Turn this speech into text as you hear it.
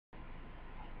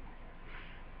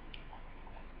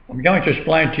I'm going to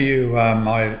explain to you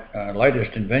my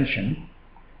latest invention,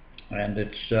 and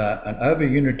it's an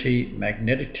over-unity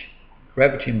magnetic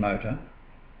gravity motor,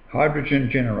 hydrogen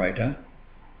generator,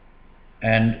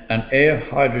 and an air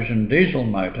hydrogen diesel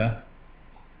motor,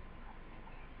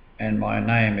 and my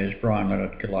name is Brian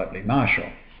Leonard Golightly Marshall.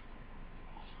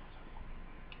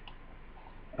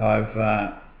 I've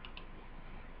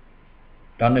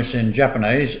done this in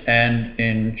Japanese and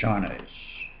in Chinese.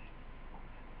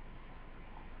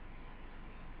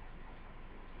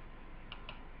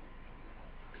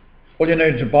 All you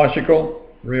need is a bicycle,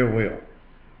 rear wheel.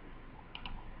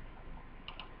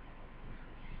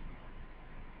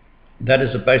 That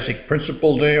is the basic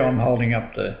principle there. I'm holding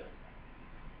up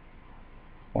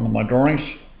one of my drawings.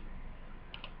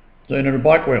 So you need a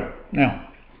bike wheel. Now,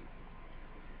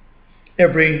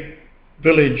 every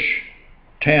village,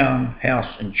 town,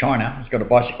 house in China has got a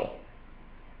bicycle.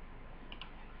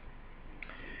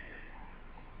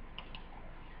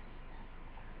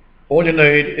 All you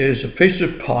need is a piece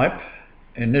of pipe.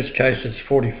 In this case it's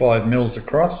 45 mils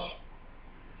across,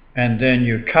 and then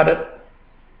you cut it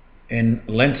in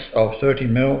lengths of 30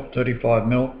 mil, 35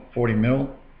 mil, 40 mil,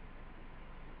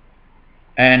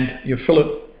 and you fill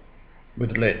it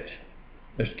with lead.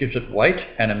 This gives it weight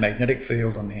and a magnetic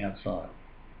field on the outside.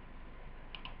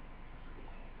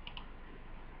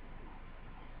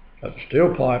 So it's a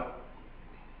steel pipe,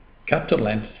 cut to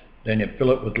length, then you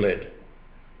fill it with lead.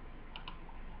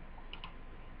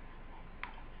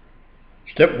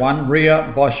 Step 1,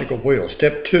 rear bicycle wheel.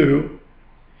 Step 2,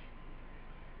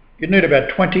 you need about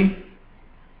 20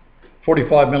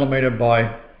 45mm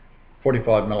by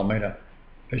 45mm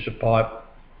piece of pipe,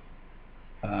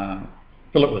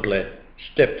 fill it with lead.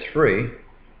 Step 3,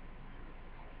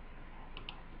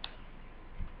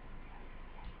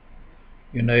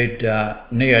 you need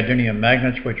neodymium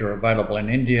magnets, which are available in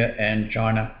India and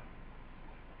China,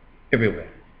 everywhere.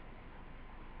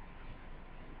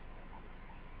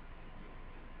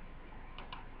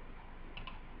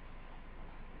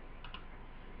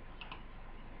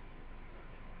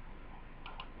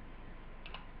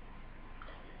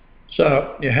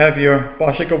 So you have your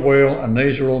bicycle wheel, and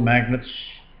these are all magnets.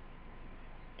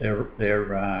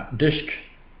 They're disc,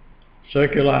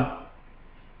 circular,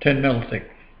 10 mil thick,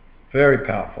 very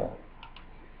powerful.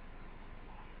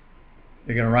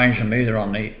 You can arrange them either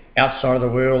on the outside of the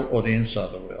wheel or the inside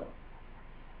of the wheel.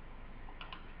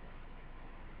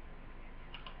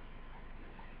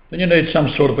 Then you need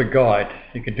some sort of a guide.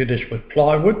 You can do this with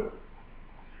plywood,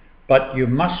 but you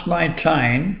must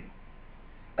maintain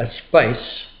a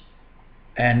space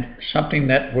and something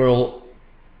that will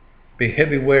be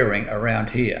heavy wearing around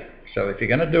here. So if you're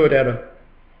going to do it out of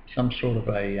some sort of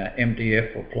a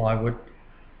MDF or plywood,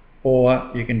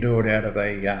 or you can do it out of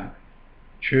a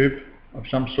tube of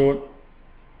some sort,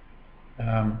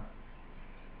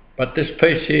 but this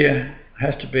piece here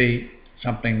has to be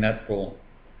something that will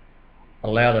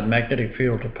allow the magnetic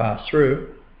field to pass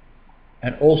through,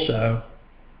 and also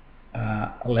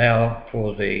allow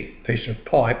for the piece of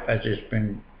pipe, as it's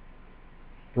been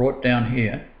brought down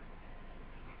here.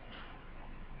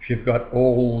 If you've got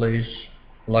all these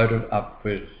loaded up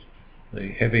with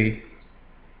the heavy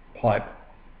pipe,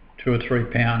 2 or 3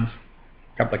 pounds,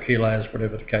 a couple of kilos,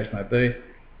 whatever the case may be,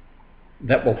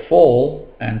 that will fall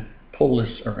and pull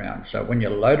this around. So when you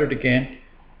load it again,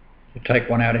 you take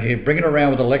one out of here, bring it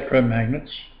around with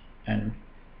electromagnets, and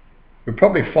you'll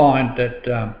probably find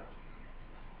that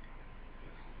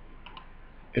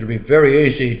it'll be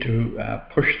very easy to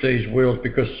push these wheels,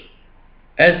 because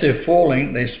as they're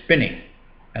falling, they're spinning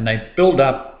and they build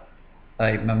up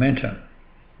a momentum.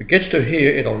 If it gets to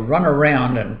here, it'll run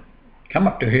around and come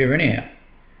up to here anyhow.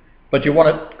 But you want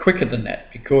it quicker than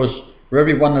that, because for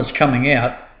every one that's coming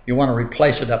out, you want to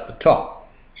replace it up the top.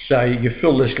 So you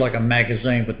fill this like a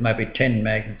magazine with maybe 10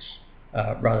 magnets,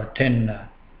 10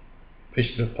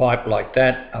 pieces of pipe like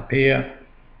that up here,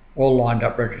 all lined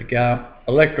up, ready to go.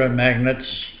 Electromagnets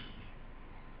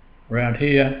around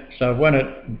here, so when it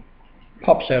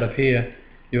pops out of here,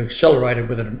 you accelerate it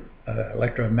with an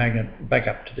electromagnet back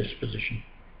up to this position.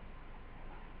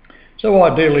 So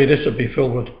ideally this would be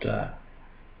filled with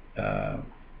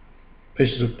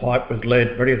pieces of pipe with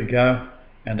lead ready to go,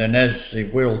 and then as the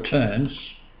wheel turns,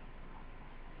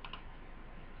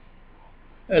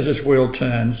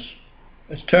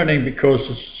 it's turning because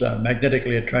it's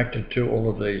magnetically attracted to all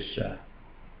of these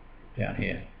down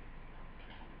here.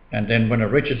 And then when it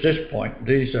reaches this point,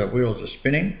 these wheels are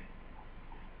spinning,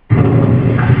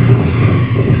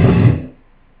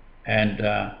 and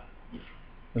a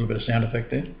little bit of sound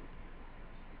effect there,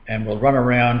 and we'll run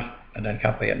around and then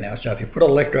come back now. So if you put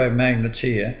electromagnets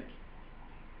here,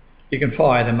 you can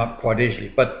fire them up quite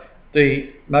easily. But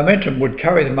the momentum would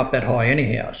carry them up that high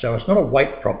anyhow, so it's not a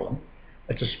weight problem,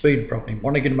 it's a speed problem. You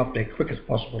want to get them up there quick as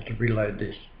possible to reload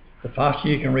this. The faster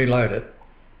you can reload it,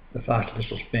 the faster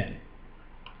this will spin.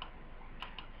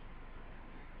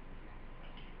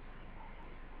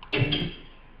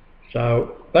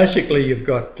 So basically you've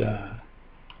got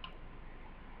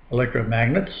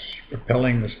electromagnets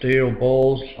propelling the steel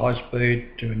balls high speed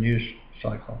to a new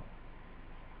cycle,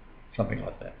 something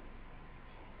like that.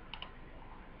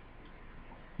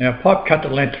 Now, pipe cut to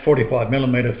length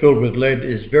 45mm filled with lead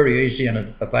is very easy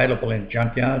and available in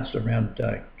junkyards around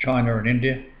China and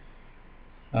India.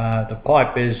 The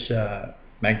pipe is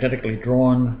magnetically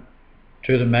drawn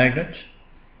to the magnet.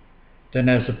 Then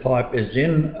as the pipe is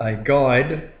in, a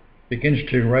guide begins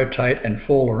to rotate and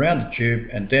fall around the tube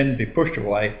and then be pushed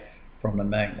away from the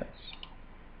magnets.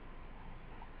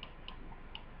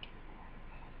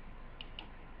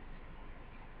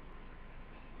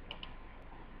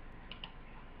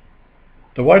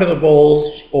 The weight of the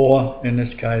balls, or in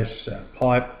this case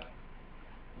pipe,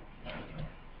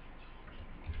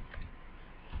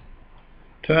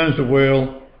 turns the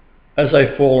wheel as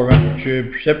they fall around the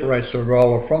tube, separates the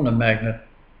roller from the magnet,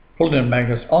 pulling the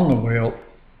magnets on the wheel,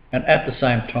 and at the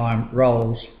same time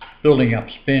rolls, building up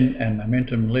spin and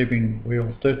momentum, leaving the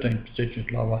wheel 13 positions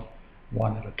lower,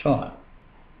 one at a time.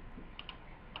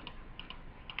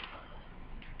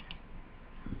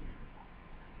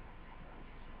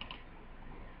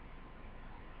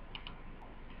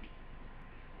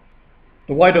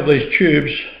 The weight of these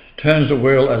tubes turns the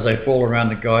wheel as they fall around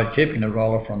the guide, keeping the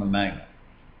roller from the magnet.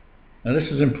 Now this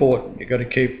is important. You've got to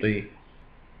keep the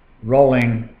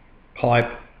rolling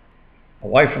pipe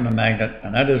away from the magnet,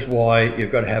 and that is why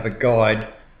you've got to have a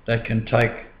guide that can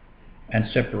take and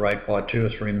separate by 2 or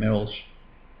 3 mils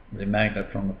the magnet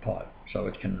from the pipe so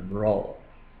it can roll.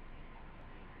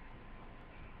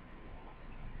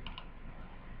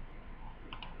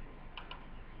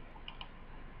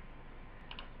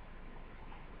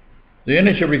 The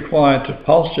energy required to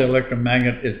pulse the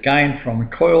electromagnet is gained from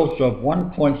coils of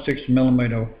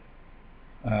 1.6mm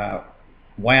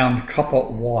wound copper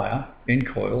wire in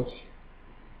coils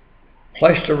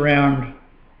placed around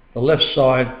the left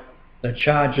side that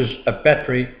charges a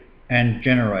battery and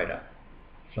generator.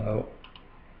 So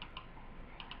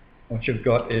what you've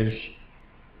got is,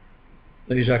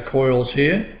 these are coils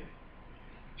here.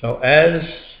 So as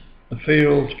the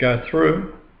fields go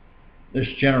through, this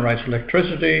generates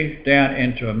electricity down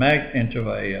into a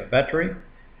battery.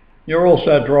 You're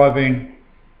also driving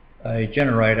a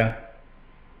generator,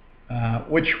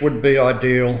 which would be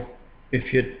ideal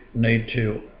if you need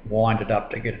to wind it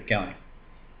up to get it going.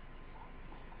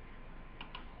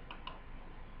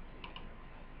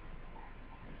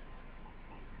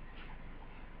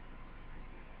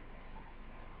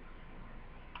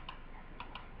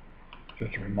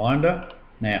 Just a reminder,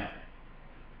 now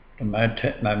the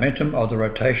momentum of the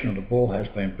rotation of the ball has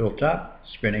been built up.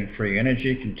 Spinning free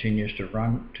energy continues to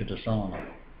run to the solenoid.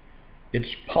 Its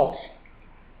pulse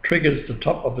triggers the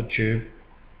top of the tube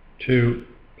to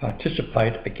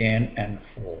participate again and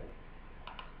fall.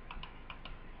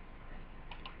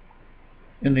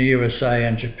 In the USA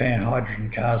and Japan,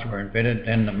 hydrogen cars were invented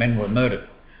and the men were murdered.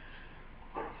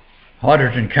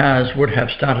 Hydrogen cars would have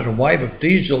started a wave of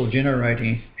diesel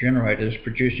generators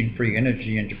producing free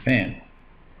energy in Japan.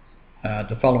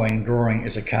 The following drawing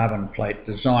is a carbon plate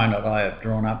design that I have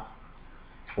drawn up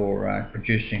for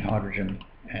producing hydrogen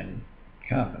and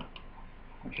carbon,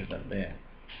 which is up there,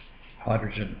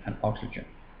 hydrogen and oxygen.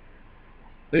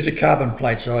 These are carbon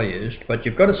plates I used, but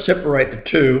you've got to separate the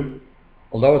two.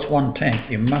 Although it's one tank,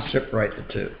 you must separate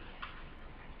the two.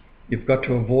 You've got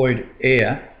to avoid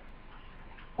air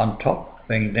on top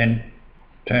being then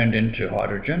turned into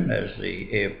hydrogen as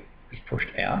the air is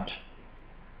pushed out.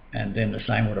 And then the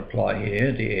same would apply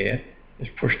here. The air is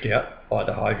pushed out by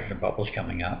the hydrogen bubbles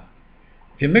coming up.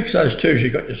 If you mix those two,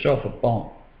 you've got yourself a bomb.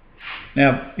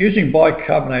 Now, using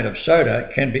bicarbonate of soda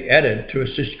can be added to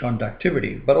assist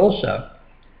conductivity, but also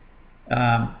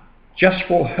just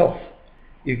for health.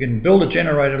 You can build a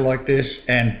generator like this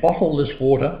and bottle this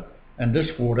water and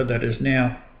this water that is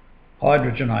now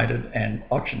hydrogenated and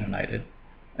oxygenated,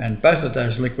 and both of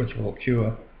those liquids will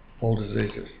cure all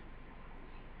diseases.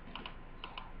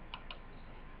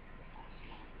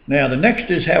 Now the next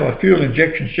is how a fuel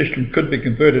injection system could be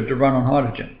converted to run on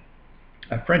hydrogen.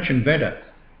 A French inventor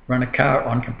ran a car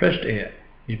on compressed air.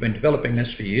 He's been developing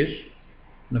this for years,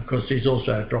 and of course he's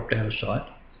also dropped out of sight.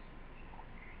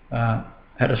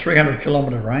 Had a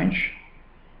 300-kilometre range.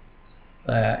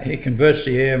 He converts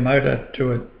the air motor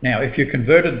to a... Now if you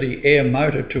converted the air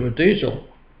motor to a diesel,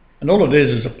 and all it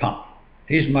is a pump.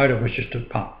 His motor was just a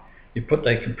pump. You put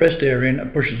the compressed air in,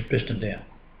 it pushes the piston down.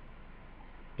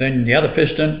 Then the other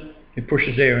piston, it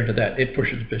pushes air into that, it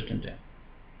pushes the piston down.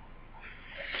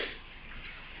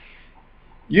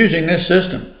 Using this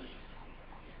system,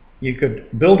 you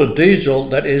could build a diesel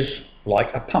that is like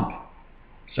a pump.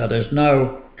 So there's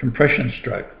no compression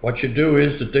stroke. What you do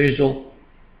is the diesel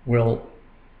will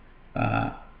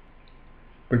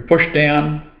be pushed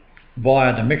down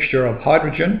via the mixture of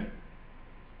hydrogen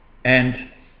and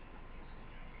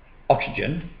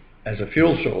oxygen as a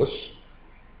fuel source,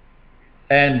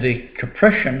 and the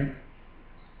compression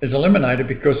is eliminated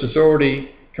because there's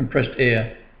already compressed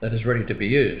air that is ready to be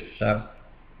used. So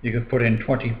you could put in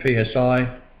 20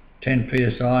 psi, 10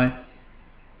 psi.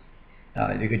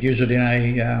 You could use it in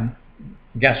a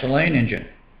gasoline engine.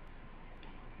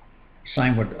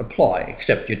 Same would apply,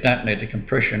 except you don't need the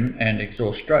compression and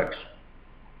exhaust strokes.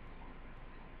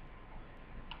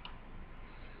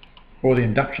 Or the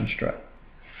induction stroke.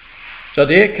 So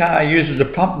the air car uses a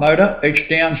pump motor. Each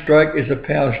downstroke is a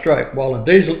power stroke, while a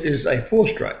diesel is a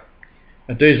four-stroke.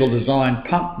 A diesel designed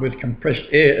pump with compressed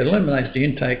air eliminates the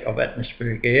intake of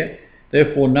atmospheric air,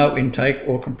 therefore no intake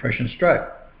or compression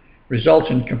stroke. Results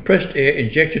in compressed air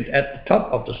injected at the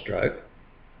top of the stroke,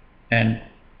 and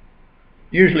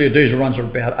usually a diesel runs at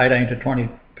about 18 to 20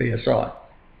 psi.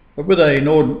 But with an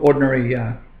ordinary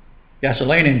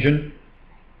gasoline engine,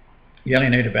 you only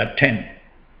need about 10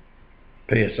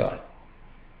 psi.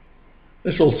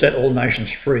 This will set all nations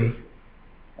free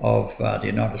of the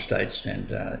United States and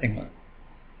England.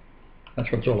 That's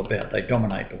what it's all about. They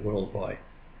dominate the world by.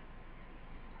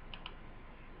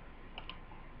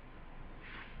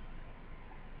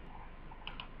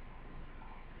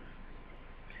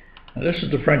 Now this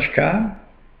is the French car.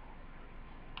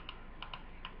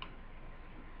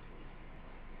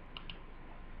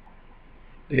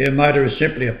 The air motor is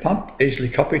simply a pump, easily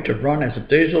copied to run as a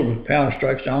diesel with power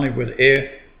strokes only, with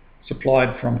air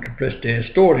supplied from compressed air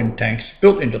stored in tanks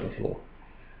built into the floor.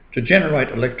 To generate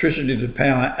electricity, the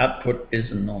power output is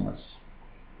enormous.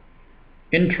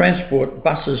 In transport,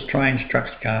 buses, trains,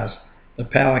 trucks, cars, the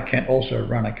power can also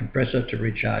run a compressor to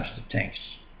recharge the tanks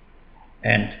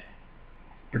and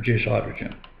produce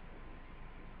hydrogen.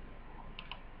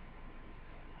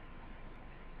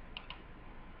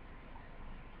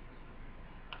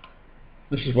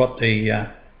 This is what the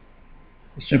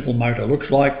simple motor looks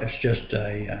like. It's just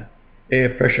a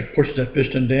air pressure pushes that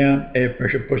piston down, air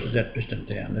pressure pushes that piston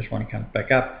down. This one comes back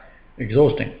up,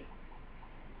 exhausting.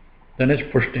 Then it's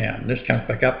pushed down. This comes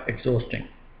back up, exhausting.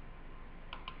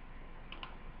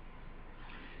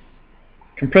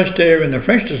 Compressed air in the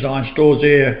French design stores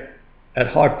air at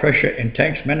high pressure in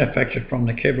tanks manufactured from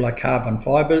the Kevlar carbon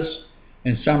fibres.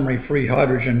 In summary, free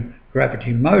hydrogen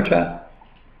gravity motor,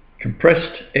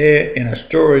 compressed air in a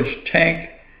storage tank,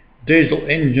 diesel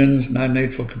engines, no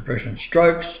need for compression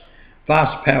strokes,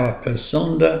 fast power per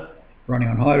cylinder, running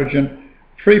on hydrogen,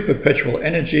 free perpetual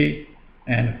energy,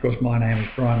 and of course my name is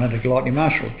Brian Leonard Lightning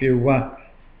Marshall. If you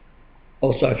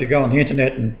also, if you go on the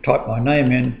internet and type my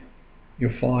name in,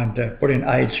 you'll find, put in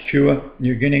AIDS cure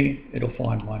New Guinea, it'll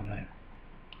find my name.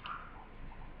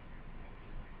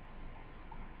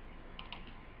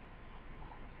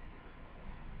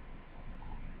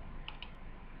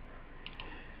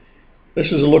 This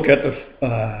is a look at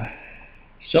the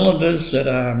cylinders that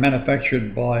are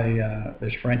manufactured by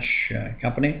this French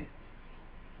company,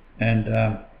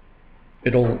 and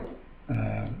it'll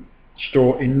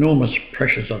store enormous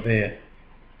pressures of air,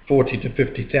 40 to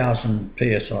 50,000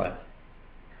 psi,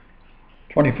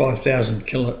 25,000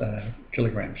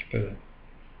 kilograms per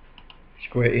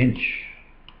square inch.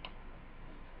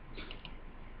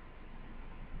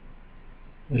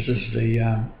 This is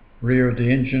the rear of the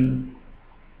engine,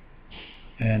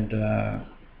 and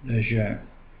there's your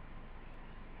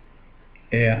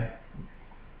air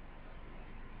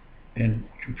in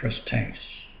compressed tanks.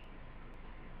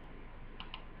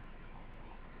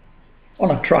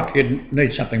 On a truck you'd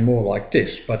need something more like this,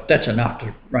 but that's enough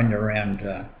to run you around,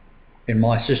 in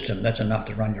my system, that's enough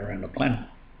to run you around the planet.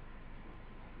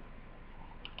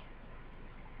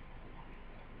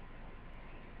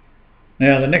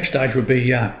 Now the next stage would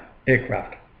be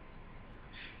aircraft.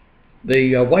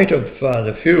 The weight of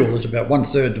the fuel is about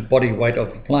 1/3 the body weight of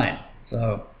the plane,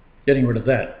 so getting rid of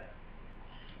that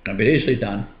can be easily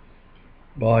done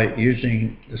by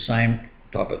using the same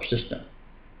type of system.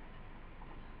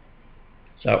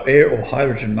 So air or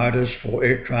hydrogen motors for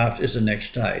aircraft is the next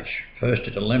stage. First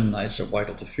it eliminates the weight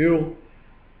of the fuel.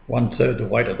 1/3 the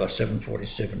weight of a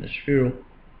 747 is fuel.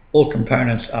 All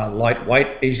components are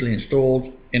lightweight, easily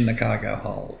installed in the cargo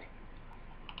hold.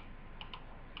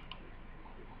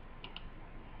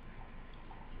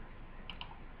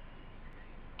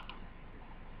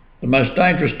 most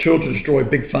dangerous tool to destroy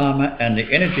Big Pharma and the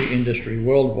energy industry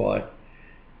worldwide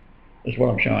is what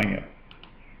I'm showing you.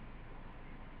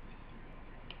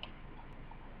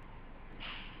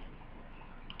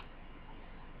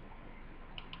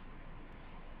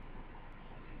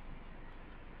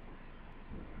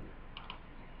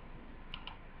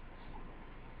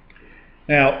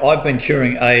 Now, I've been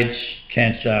curing AIDS,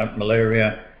 cancer,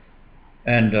 malaria,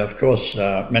 and of course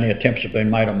many attempts have been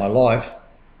made on my life,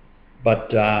 but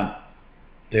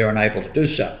they're unable to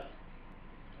do so.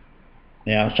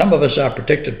 Now, some of us are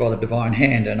protected by the divine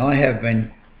hand, and I have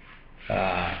been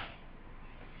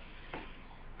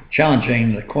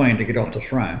challenging the Queen to get off the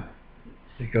throne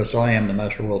because I am the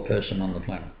most royal person on the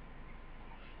planet.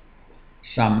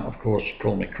 Some, of course,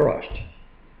 call me Christ.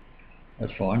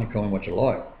 That's fine, you call me what you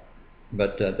like.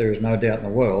 But there is no doubt in the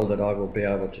world that I will be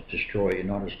able to destroy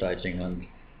United States, England,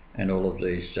 and all of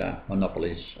these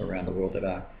monopolies around the world that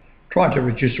are trying to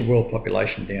reduce the world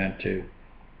population down to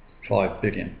 5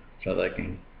 billion, so they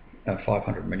can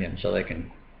 500 million, so they can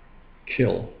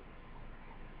kill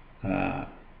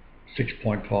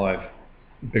 6.5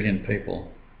 billion people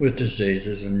with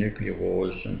diseases and nuclear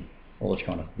wars and all this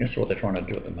kind of. That's what they're trying to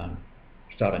do at the moment.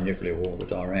 Start a nuclear war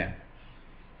with Iran.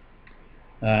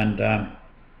 And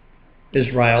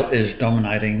Israel is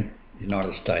dominating the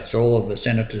United States. All of the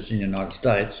senators in the United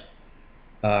States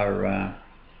are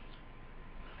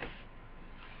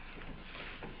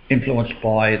influenced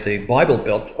by the Bible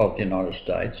Belt of the United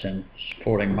States and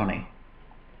supporting money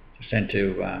to send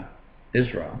to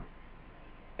Israel.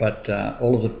 But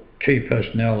all of the key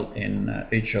personnel in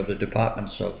each of the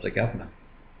departments of the government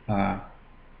are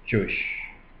Jewish,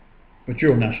 with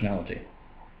dual nationality.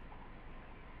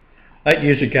 8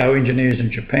 years ago, engineers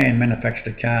in Japan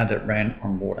manufactured a car that ran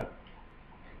on water,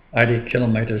 80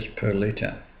 kilometres per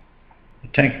litre. A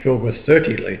tank filled with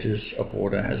 30 litres of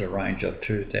water has a range of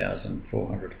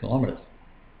 2,400 kilometres.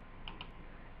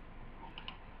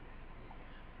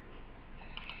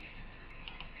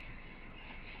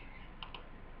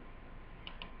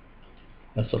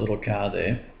 That's a little car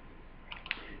there.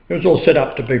 It was all set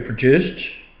up to be produced.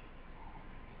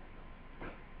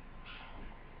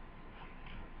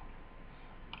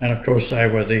 And of course they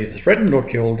were either threatened or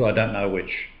killed, I don't know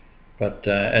which, but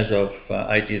as of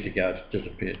 8 years ago it's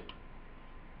disappeared.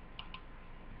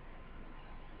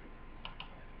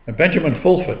 Now, Benjamin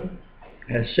Fulford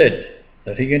has said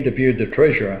that he interviewed the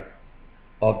treasurer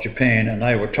of Japan, and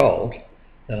they were told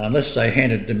that unless they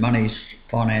handed the money,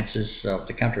 finances of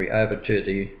the country over to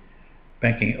the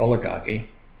banking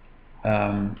oligarchy,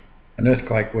 an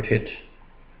earthquake would hit.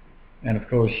 And of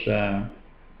course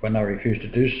when they refused to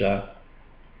do so,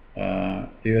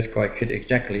 the earthquake hit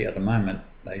exactly at the moment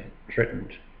they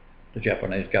threatened the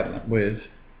Japanese government with,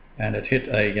 and it hit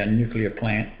a nuclear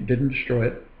plant. It didn't destroy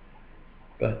it,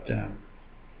 but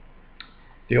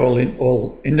the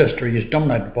oil industry is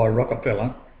dominated by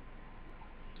Rockefeller,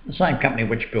 the same company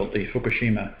which built the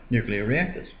Fukushima nuclear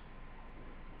reactors,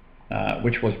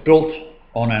 which was built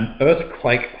on an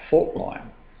earthquake fault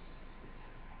line.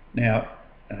 Now,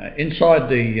 inside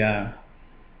the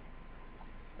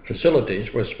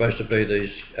facilities were supposed to be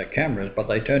these cameras, but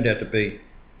they turned out to be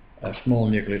small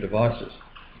nuclear devices.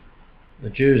 The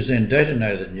Jews then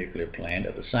detonated the nuclear plant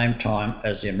at the same time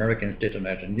as the Americans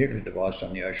detonated a nuclear device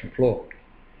on the ocean floor.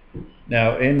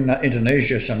 Now, in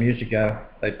Indonesia some years ago,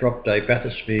 they dropped a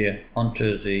bathysphere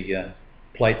onto the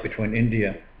plate between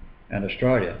India and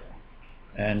Australia,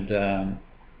 and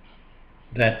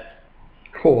that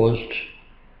caused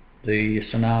the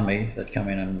tsunami that came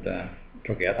in and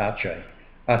took out Aceh.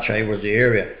 Aceh was the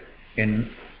area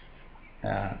in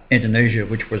Indonesia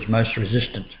which was most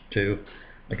resistant to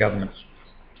the governments.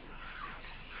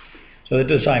 So they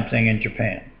did the same thing in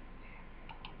Japan.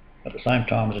 At the same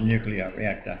time as a nuclear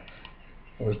reactor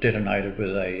was detonated with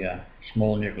a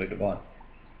small nuclear device.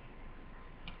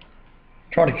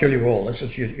 Trying to kill you all. This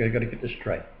is, you've got to get this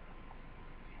straight.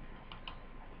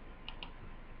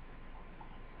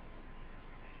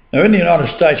 Now in the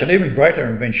United States, an even greater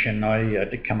invention I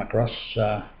did come across.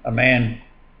 A man,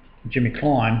 Jimmy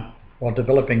Klein, while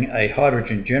developing a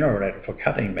hydrogen generator for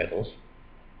cutting metals,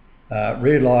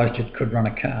 realised it could run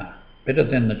a car better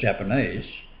than the Japanese.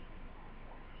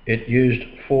 It used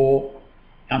 4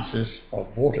 ounces of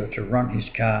water to run his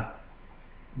car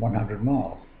 100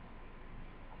 miles.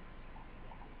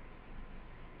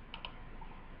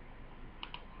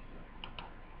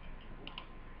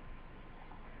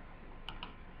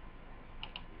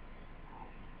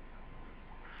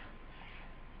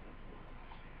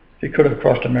 He could have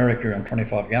crossed America in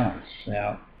 25 gallons.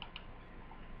 Now,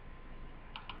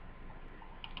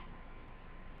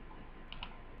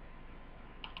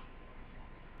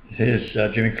 Here's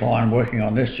Jimmy Klein working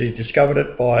on this. He discovered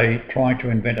it by trying to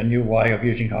invent a new way of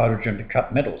using hydrogen to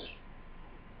cut metals.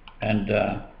 And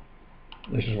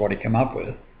this is what he came up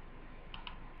with.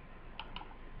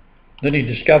 Then he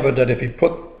discovered that if he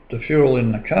put the fuel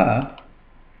in the car,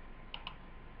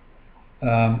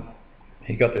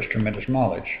 he got this tremendous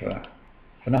mileage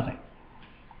for nothing.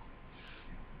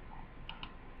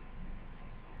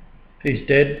 He's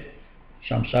dead,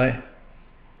 some say,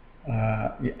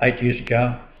 8 years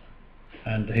ago,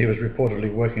 and he was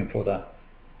reportedly working for the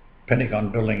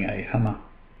Pentagon building a Hummer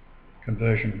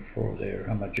conversion for their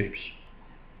Hummer Jeeps.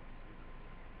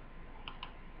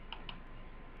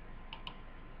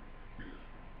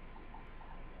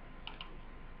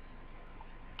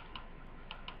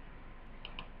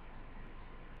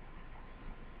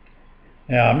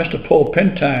 Now, Mr. Paul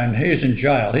Pentone, he's in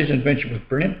jail. His invention was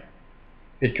brilliant.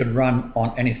 It could run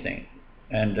on anything.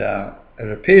 And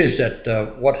it appears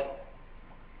that what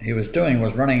he was doing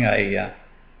was running a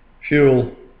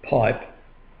fuel pipe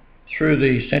through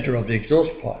the centre of the exhaust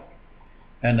pipe.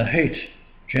 And the heat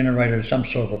generated some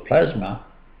sort of a plasma,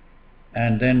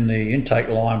 and then the intake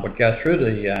line would go through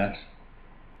the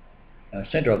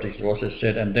centre of the exhaust, as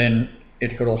said, and then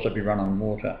it could also be run on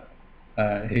water.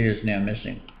 He is now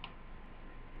missing.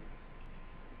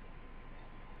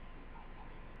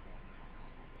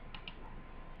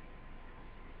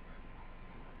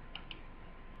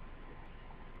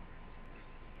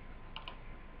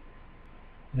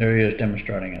 There he is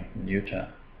demonstrating it in Utah.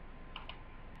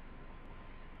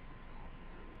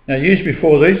 Now, years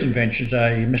before these inventions,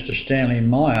 Mr. Stanley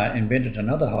Meyer invented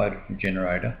another hydrogen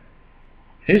generator.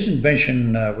 His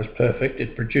invention was perfect.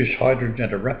 It produced hydrogen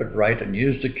at a rapid rate and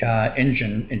used the car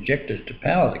engine injectors to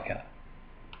power the car.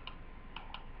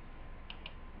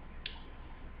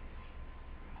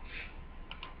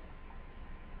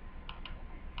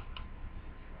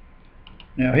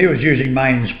 Now, he was using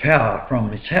mains power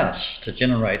from his house to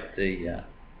generate the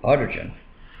hydrogen,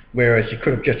 whereas he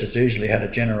could have just as easily had a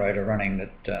generator running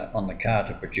on the car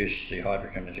to produce the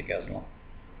hydrogen as it goes along,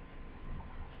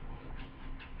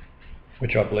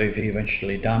 which I believe he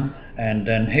eventually done. And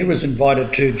then he was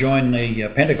invited to join the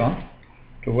Pentagon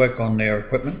to work on their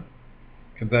equipment,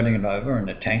 converting it over, and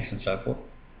the tanks and so forth.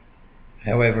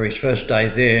 However, his first day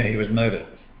there, he was murdered.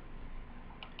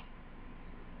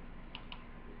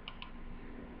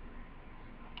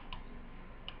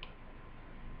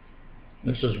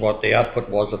 This is what the output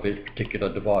was of his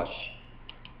particular device.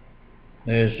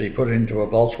 He put it into a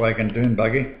Volkswagen dune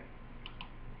buggy,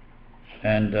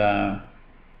 and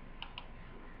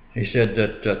he said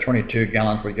that 22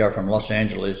 gallons would go from Los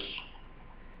Angeles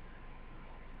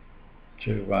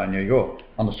to New York.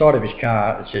 On the side of his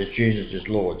car it says Jesus is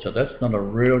Lord, so that's not a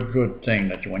real good thing,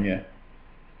 that when you're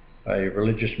a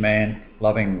religious man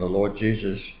loving the Lord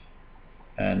Jesus,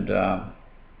 and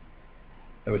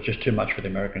it was just too much for the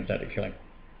Americans. They had to kill him.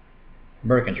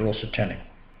 Americans are all satanic.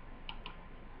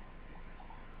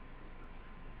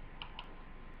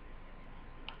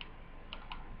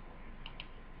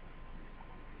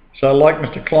 So like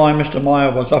Mr. Klein, Mr.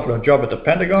 Meyer was offered a job at the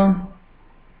Pentagon.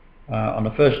 On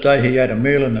the first day he ate a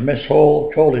meal in the mess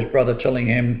hall, called his brother telling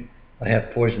him they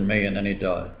have poisoned me, and then he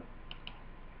died.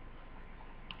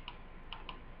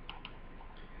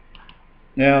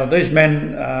 Now, these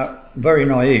men are very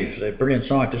naive. They're brilliant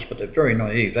scientists, but they're very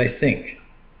naive. They think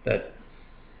that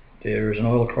there is an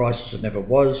oil crisis that never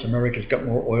was. America's got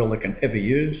more oil than it can ever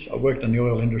use. I worked in the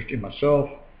oil industry myself.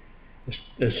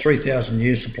 There's 3,000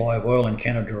 years supply of oil in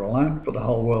Canada alone for the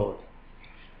whole world.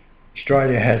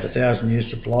 Australia has 1,000 years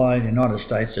supply. In the United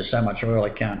States, there's so much oil I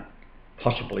can't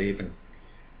possibly even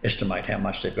estimate how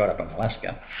much they've got up in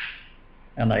Alaska.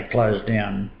 And they closed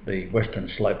down the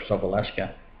western slopes of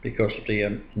Alaska because of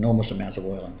the enormous amounts of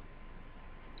oil in it.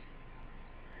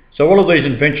 So all of these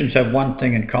inventions have one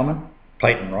thing in common: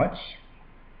 patent rights,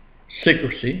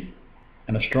 secrecy,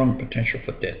 and a strong potential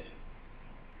for death.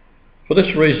 For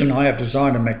this reason, I have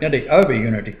designed a magnetic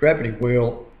over-unity gravity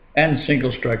wheel and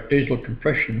single-stroke diesel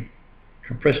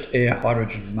compressed air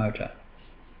hydrogen motor.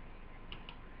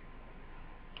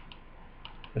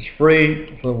 It's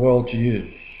free for the world to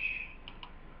use.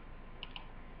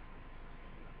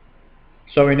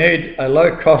 So we need a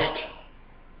low-cost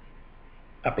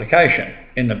application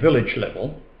in the village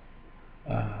level.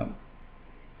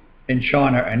 In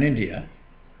China and India,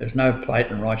 there's no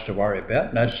patent rights to worry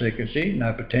about, no secrecy,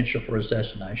 no potential for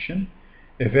assassination.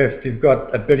 If you've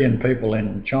got 1 billion people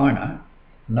in China,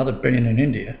 another billion in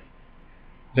India,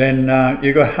 then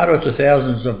you've got hundreds of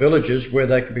thousands of villages where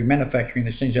they could be manufacturing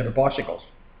these things out of bicycles.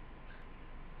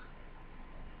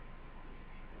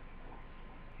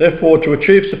 Therefore, to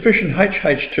achieve sufficient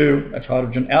HH2, that's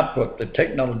hydrogen output, the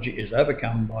technology is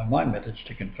overcome by my methods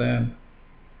to confirm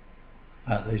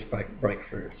these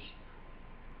breakthroughs.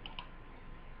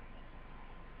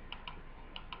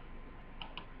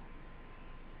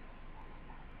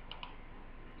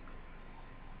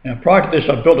 Now, prior to this,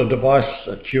 I built a device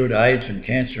that cured AIDS and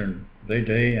cancer and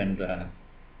VD and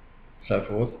so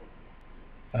forth,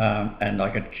 and I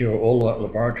could cure all the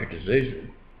laboratory diseases.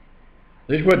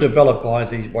 These were developed by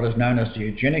what is known as the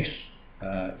Eugenics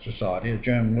Society, the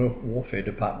German Warfare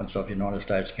Departments of the United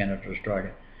States, Canada,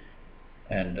 Australia,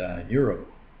 and Europe.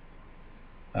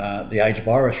 The AIDS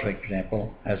virus, for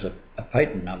example, has a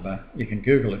patent number. You can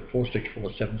Google it,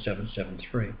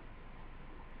 4647773,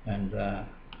 and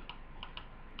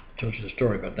tells you the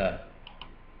story about that.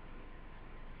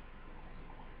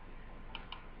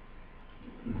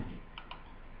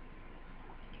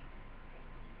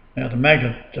 Now the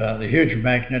magnet, the huge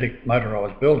magnetic motor I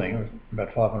was building, was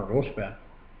about 500 horsepower.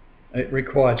 It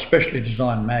required specially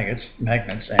designed magnets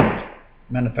and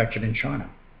manufactured in China.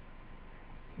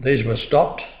 These were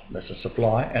stopped, that's a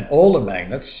supply, and all the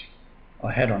magnets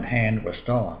I had on hand were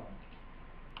stolen.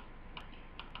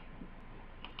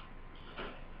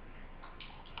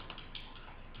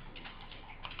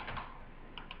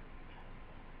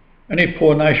 Any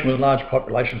poor nation with large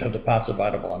populations have the parts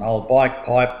available: an old bike,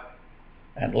 pipe,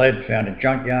 and lead found in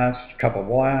junkyards, copper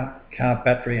wire, car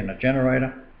battery and a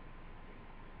generator.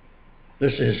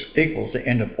 This equals the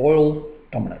end of oil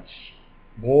dominance,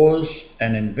 wars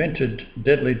and invented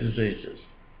deadly diseases.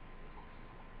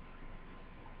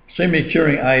 See me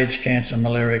curing AIDS, cancer,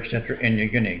 malaria, etc. in New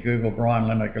Guinea. Google Brian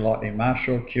Leonard Golightly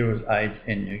Marshall cures AIDS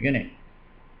in New Guinea.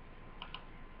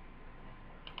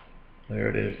 There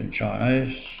it is in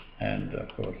Chinese and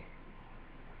of course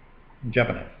in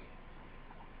Japanese.